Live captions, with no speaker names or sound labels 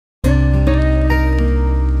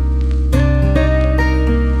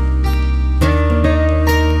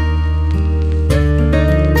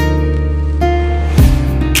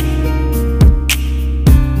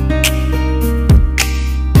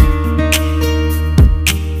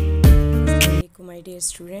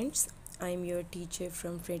students. I am your teacher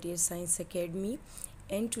from Frontier Science Academy,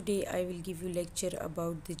 and today I will give you lecture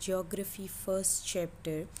about the geography first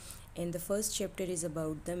chapter, and the first chapter is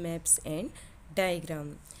about the maps and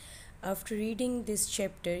diagram. After reading this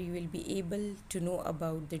chapter, you will be able to know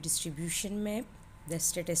about the distribution map, the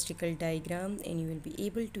statistical diagram, and you will be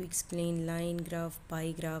able to explain line graph,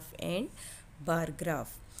 pie graph, and bar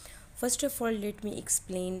graph. First of all, let me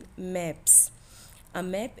explain maps. A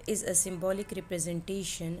map is a symbolic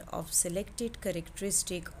representation of selected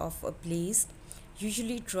characteristic of a place,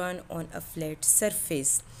 usually drawn on a flat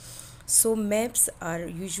surface. So maps are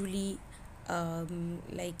usually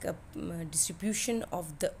like a distribution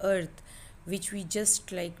of the earth, which we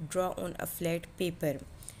just like draw on a flat paper.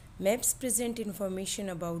 Maps present information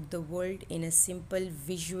about the world in a simple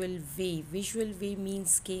visual way. Visual way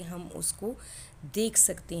means कि हम उसको देख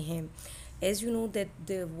सकते हैं. As you know that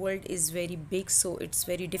the world is very big, so it's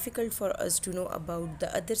very difficult for us to know about the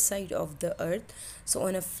other side of the earth. So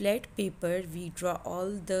on a flat paper we draw all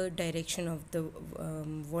the direction of the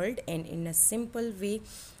world, and in a simple way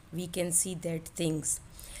we can see that things.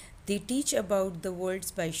 They teach about the worlds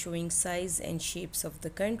by showing size and shapes of the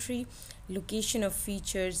country, location of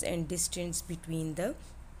features, and distance between the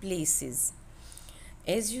places.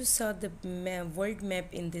 As you saw the world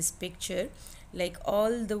map in this picture, like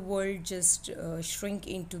all the world just shrink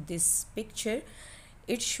into this picture.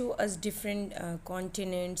 It show us different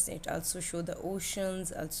continents. It also show the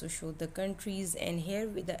oceans, also show the countries. And here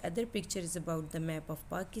with the other picture is about the map of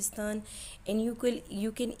Pakistan, and you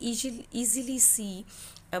can easily see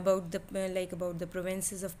about the about the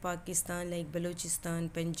provinces of Pakistan, like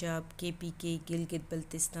Balochistan, Punjab, KPK, Gilgit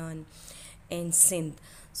Baltistan, and Sindh.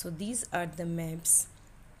 So these are the maps.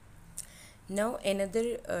 Now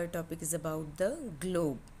another topic is about the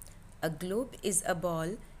globe. A globe is a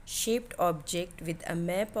ball shaped object with a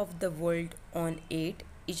map of the world on it.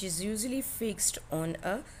 It is usually fixed on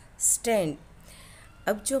a stand.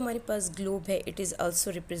 अब जो हमारे पास globe है, it is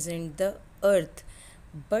also represent the earth,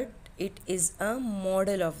 but it is a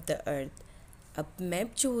model of the earth. अब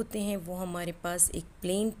map जो होते हैं वो हमारे पास एक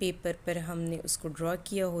प्लेन पेपर पर हमने उसको ड्रॉ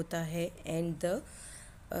किया होता है, and the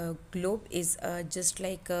globe is just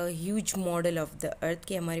like a huge model of the earth,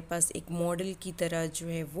 कि हमारे पास एक मॉडल की तरह जो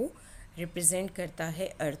है वो रिप्रेजेंट करता है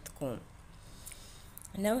अर्थ को.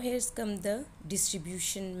 Now hairs come the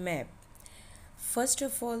distribution map. First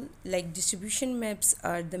of all, like distribution maps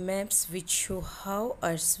are the maps which show how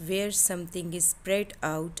or where something is spread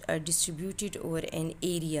out or distributed over an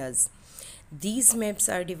areas. These maps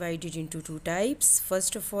are divided into two types.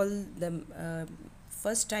 First of all, the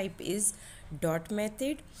first type is dot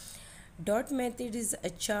method. Dot method is a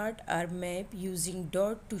chart or map using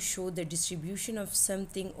dot to show the distribution of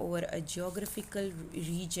something over a geographical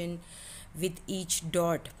region, with each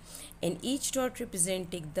dot, and each dot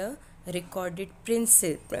representing the recorded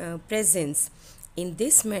presence. In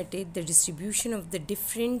this method, the distribution of the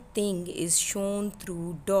different thing is shown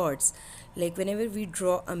through dots. Like whenever we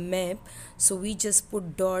draw a map, so we just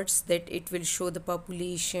put dots that it will show the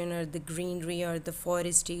population or the greenery or the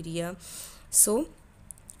forest area. So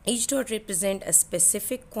each dot represent a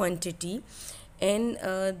specific quantity, and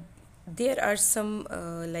there are some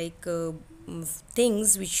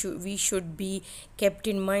things which we should be kept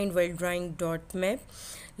in mind while drawing dot map.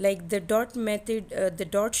 Like the dot method, the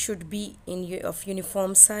dot should be of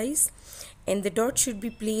uniform size, and the dot should be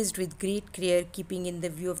placed with great care, keeping in the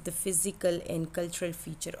view of the physical and cultural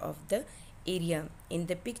feature of the area. In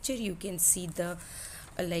the picture you can see the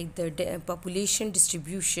population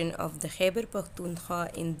distribution of the Khyber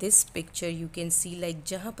Pakhtunkhwa. In this picture you can see like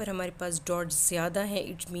जहाँ पर हमारे पास dots ज़्यादा हैं,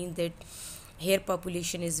 it means that here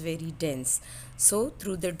population is very dense. So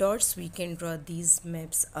through the dots we can draw these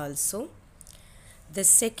maps also. The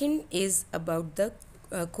second is about the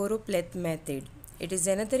choropleth method. It is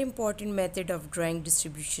another important method of drawing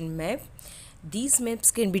distribution map. These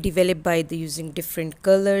maps can be developed by using different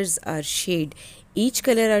colors or shade. Each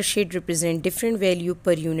color or shade represent different value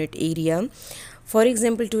per unit area. For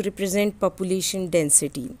example, to represent population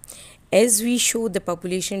density. As we show the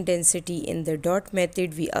population density in the dot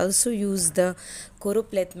method, we also use the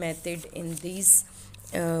choropleth method in these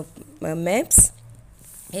maps.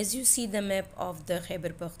 As you see the map of the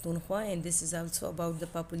Khyber Pakhtunkhwa, and this is also about the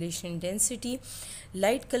population density.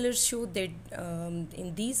 Light colors show that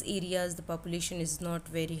in these areas the population is not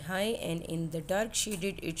very high, and in the dark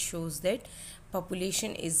shaded it shows that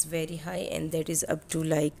population is very high, and that is up to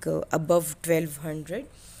like above 1200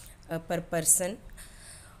 per person.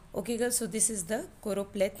 Okay girls, so this is the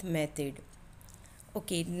choropleth method.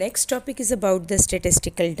 Okay, next topic is about the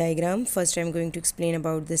statistical diagram. First, I'm going to explain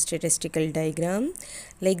about the statistical diagram.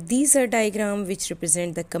 Like these are diagrams which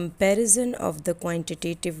represent the comparison of the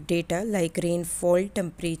quantitative data like rainfall,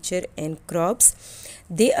 temperature, and crops.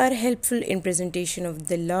 They are helpful in presentation of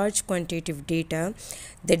the large quantitative data.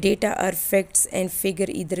 The data are facts and figure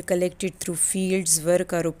either collected through fields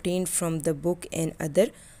work or obtained from the book and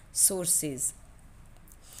other sources.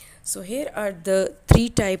 So here are the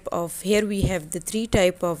here we have the three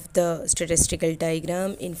type of the statistical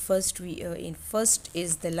diagram. In first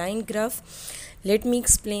is the line graph. Let me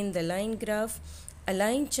explain the line graph. A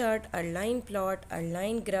line chart or line plot or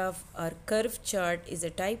line graph or curve chart is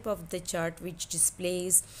a type of the chart which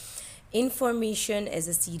displays information as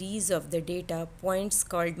a series of the data points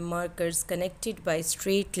called markers connected by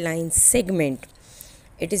straight line segment.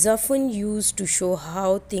 It is often used to show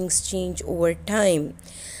how things change over time.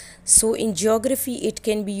 So in geography, it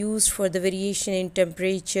can be used for the variation in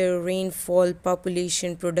temperature, rainfall,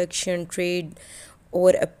 population, production, trade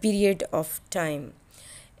over a period of time.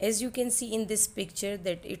 As you can see in this picture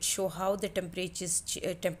that it show how the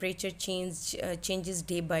temperature changes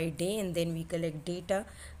day by day, and then we collect data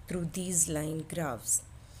through these line graphs.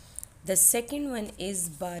 The second one is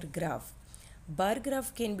bar graph. Bar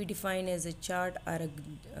graph can be defined as a chart or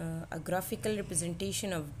a graphical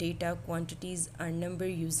representation of data, quantities, or number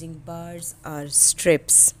using bars or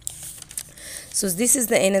strips. So this is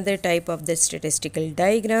the another type of the statistical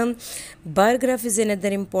diagram. Bar graph is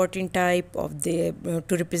another important type of the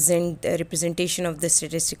to represent the representation of the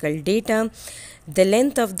statistical data. The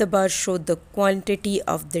length of the bar shows the quantity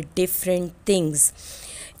of the different things.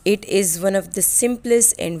 It is one of the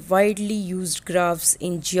simplest and widely used graphs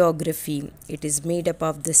in geography. It is made up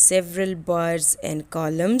of the several bars and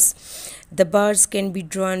columns. The bars can be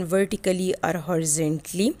drawn vertically or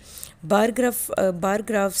horizontally. Bar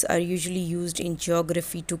graphs are usually used in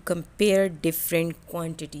geography to compare different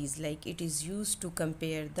quantities, like it is used to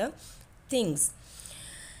compare the things.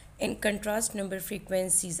 In contrast, number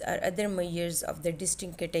frequencies are other measures of the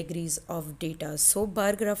distinct categories of data. So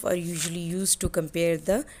bar graph are usually used to compare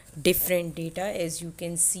the different data. As you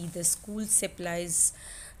can see, the school supplies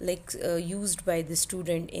used by the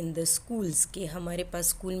student in the schools कि हमारे पास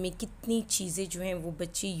school में कितनी चीज़ें जो हैं वो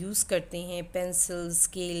बच्चे use करते हैं, pencil,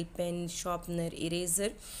 scale, pen, sharpener,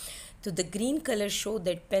 eraser. So the green color show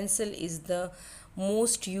that pencil is the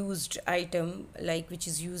most used item, like which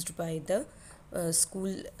is used by the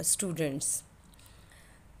school students.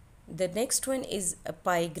 The next one is a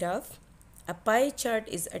pie graph. A pie chart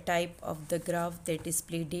is a type of the graph that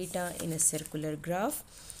display data in a circular graph.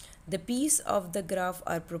 The piece of the graph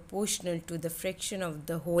are proportional to the fraction of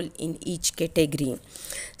the whole in each category.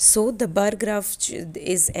 So the bar graph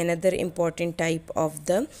is another important type of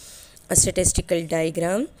the statistical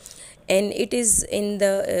diagram, and it is in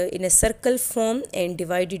a circle form and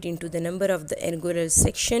divided into the number of the angular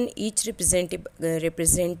section, each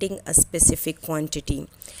representing a specific quantity.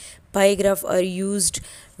 Pie graph are used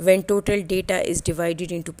when total data is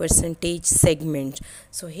divided into percentage segment.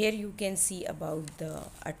 So here you can see about the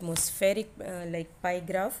atmospheric pie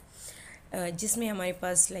graph, जिसमें हमारे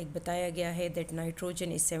पास बताया गया है that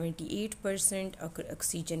nitrogen is 78%,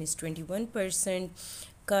 oxygen is 21%,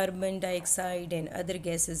 carbon dioxide and other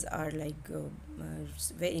gases are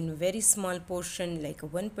in very small portion like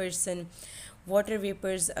 1%, water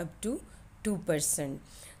vapors up to 2%.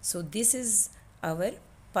 So this is our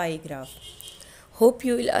pie graph. Hope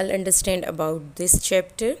you will all understand about this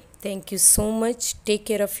chapter. Thank you so much. Take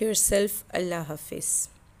care of yourself. Allah Hafiz.